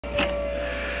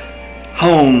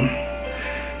Home.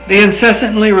 The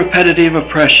incessantly repetitive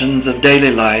oppressions of daily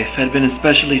life had been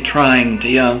especially trying to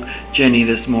young Jenny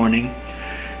this morning.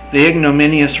 The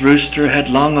ignominious rooster had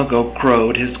long ago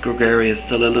crowed his gregarious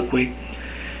soliloquy.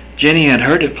 Jenny had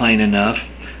heard it plain enough.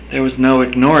 There was no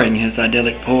ignoring his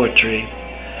idyllic poetry.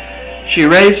 She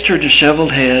raised her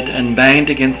disheveled head and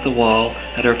banged against the wall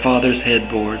at her father's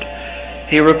headboard.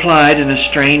 He replied in a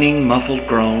straining, muffled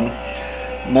groan,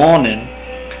 "Mornin',"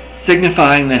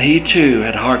 signifying that he too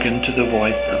had hearkened to the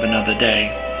voice of another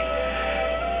day.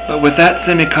 But with that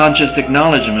semi-conscious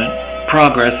acknowledgment,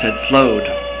 progress had slowed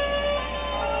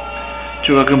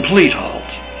to a complete halt.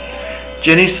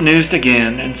 Jenny snoozed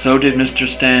again, and so did Mr.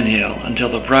 Stanhill, until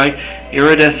the bright,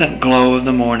 iridescent glow of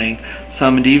the morning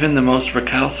summoned even the most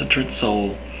recalcitrant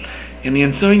soul. In the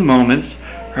ensuing moments,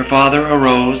 her father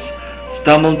arose,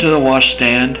 stumbled to the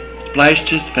washstand, splashed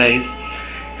his face,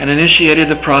 and initiated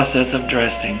the process of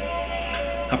dressing,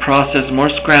 a process more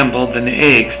scrambled than the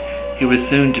eggs he was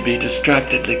soon to be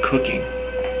distractedly cooking.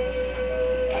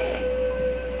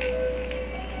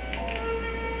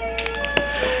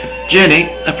 Jenny,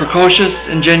 a precocious,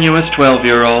 ingenuous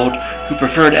 12-year-old who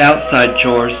preferred outside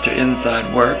chores to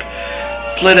inside work,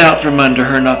 slid out from under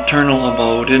her nocturnal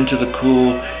abode into the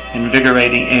cool,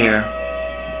 invigorating air,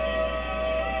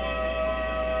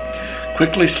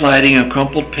 quickly sliding a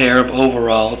crumpled pair of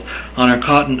overalls on her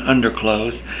cotton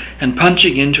underclothes and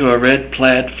punching into a red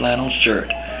plaid flannel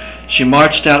shirt. She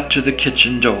marched out to the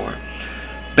kitchen door,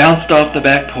 bounced off the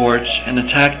back porch, and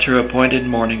attacked her appointed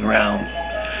morning rounds.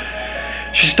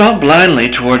 She stomped blindly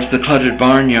towards the cluttered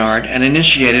barnyard and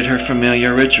initiated her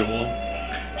familiar ritual.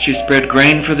 She spread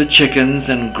grain for the chickens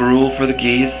and gruel for the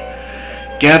geese.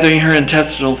 Gathering her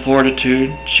intestinal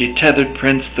fortitude, she tethered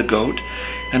Prince the goat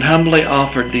and humbly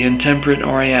offered the intemperate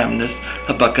Oriamnus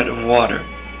a bucket of water.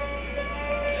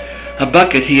 A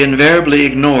bucket he invariably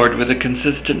ignored with a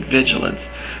consistent vigilance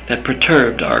that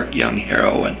perturbed our young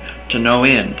heroine to no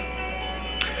end.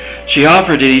 She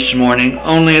offered it each morning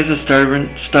only as a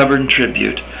stubborn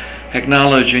tribute,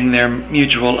 acknowledging their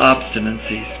mutual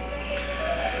obstinacies.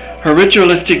 Her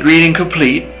ritualistic greeting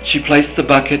complete, she placed the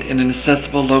bucket in an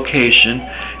accessible location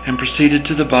and proceeded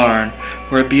to the barn,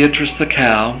 where Beatrice the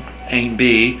cow, Aunt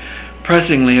B,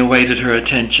 pressingly awaited her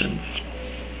attentions.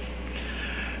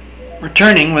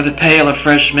 Returning with a pail of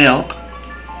fresh milk,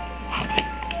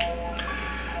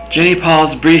 Jenny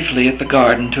paused briefly at the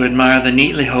garden to admire the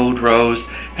neatly hoed rows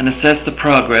and assess the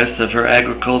progress of her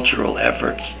agricultural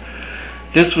efforts.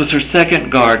 This was her second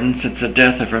garden since the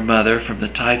death of her mother from the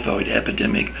typhoid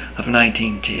epidemic of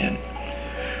 1910.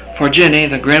 For Jenny,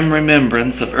 the grim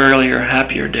remembrance of earlier,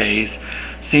 happier days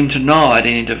seemed to gnaw at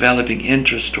any developing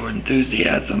interest or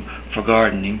enthusiasm for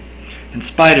gardening, in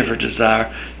spite of her desire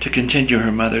to continue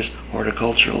her mother's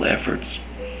horticultural efforts.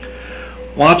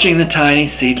 Watching the tiny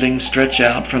seedlings stretch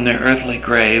out from their earthly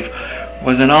grave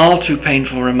was an all too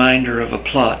painful reminder of a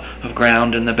plot of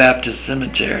ground in the Baptist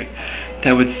cemetery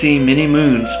that would see many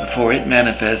moons before it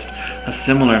manifest a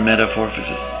similar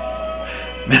metamorphosis.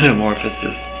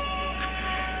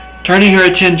 Turning her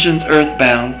attentions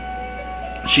earthbound,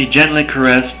 she gently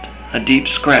caressed a deep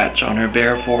scratch on her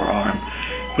bare forearm,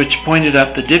 which pointed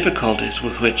up the difficulties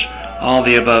with which all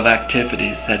the above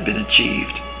activities had been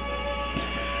achieved.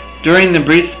 During the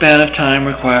brief span of time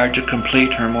required to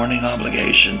complete her morning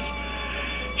obligations,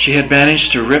 she had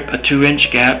managed to rip a 2-inch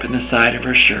gap in the side of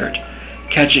her shirt,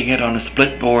 catching it on a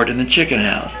split board in the chicken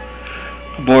house,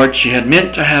 a board she had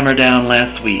meant to hammer down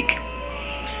last week.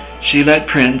 She let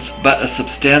Prince butt a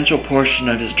substantial portion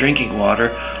of his drinking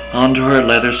water onto her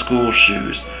leather school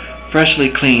shoes, freshly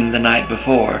cleaned the night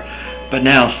before, but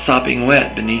now sopping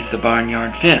wet beneath the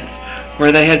barnyard fence,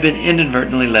 where they had been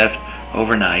inadvertently left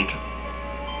overnight.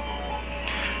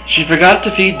 She forgot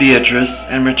to feed Beatrice,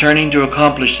 and returning to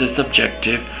accomplish this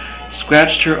objective,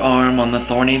 scratched her arm on the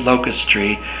thorny locust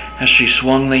tree as she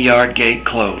swung the yard gate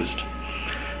closed.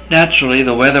 Naturally,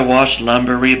 the weather-washed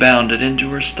lumber rebounded into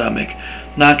her stomach,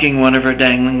 knocking one of her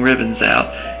dangling ribbons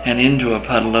out and into a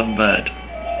puddle of mud.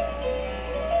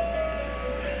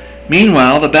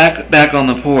 Meanwhile, back on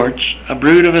the porch, a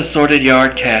brood of assorted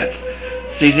yard cats,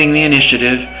 seizing the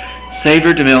initiative,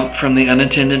 savored milk from the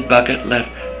unattended bucket left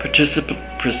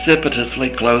precipitously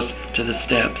close to the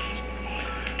steps.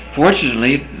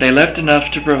 Fortunately, they left enough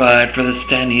to provide for the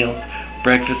Stanhills'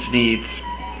 breakfast needs.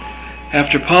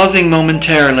 After pausing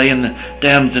momentarily in the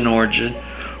damson orchard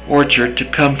to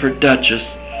comfort Duchess,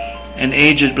 an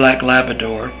aged black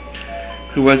Labrador,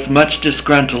 who was much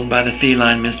disgruntled by the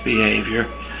feline misbehavior,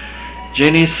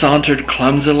 Jenny sauntered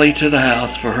clumsily to the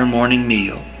house for her morning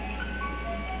meal.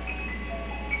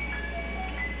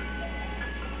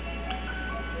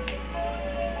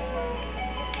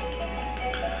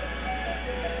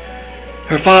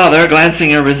 Her father,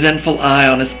 glancing a resentful eye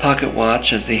on his pocket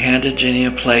watch as he handed Jenny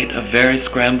a plate of very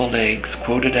scrambled eggs,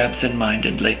 quoted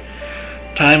absent-mindedly,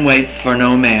 "Time waits for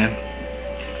no man."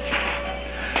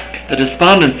 The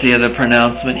despondency of the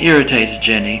pronouncement irritated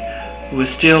Jenny, who was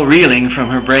still reeling from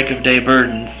her break-of-day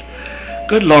burdens.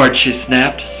 "Good Lord," she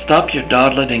snapped, "stop your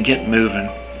dawdling and get moving."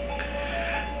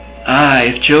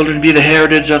 "Aye, if children be the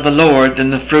heritage of the Lord, then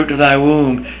the fruit of thy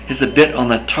womb is a bit on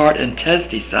the tart and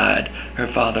testy side," her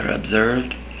father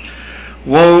observed.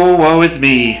 "Woe, woe is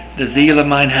me! The zeal of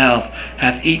mine house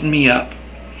hath eaten me up.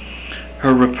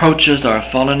 Her reproaches are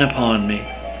fallen upon me."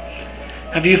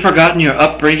 "Have you forgotten your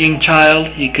upbringing, child?"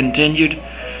 he continued.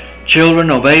 "Children,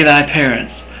 obey thy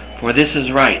parents, for this is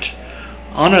right.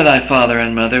 Honor thy father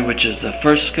and mother, which is the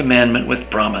first commandment with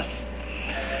promise."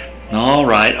 All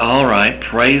right,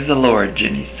 praise the Lord,"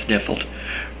 Jenny sniffled,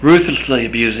 ruthlessly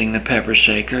abusing the pepper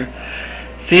shaker.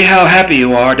 "See how happy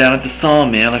you are down at the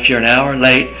sawmill if you're an hour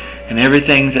late and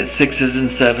everything's at 6s and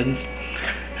 7s,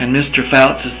 and Mr.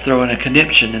 Fouts is throwing a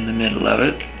conniption in the middle of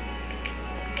it."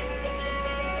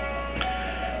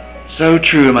 "So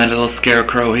true, my little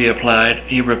scarecrow,"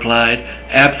 he replied,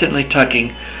 absently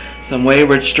tucking some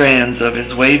wayward strands of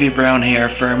his wavy brown hair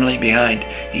firmly behind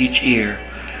each ear.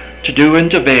 "To do and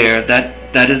to bear,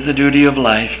 that is the duty of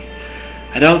life.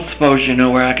 I don't suppose you know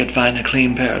where I could find a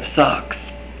clean pair of socks."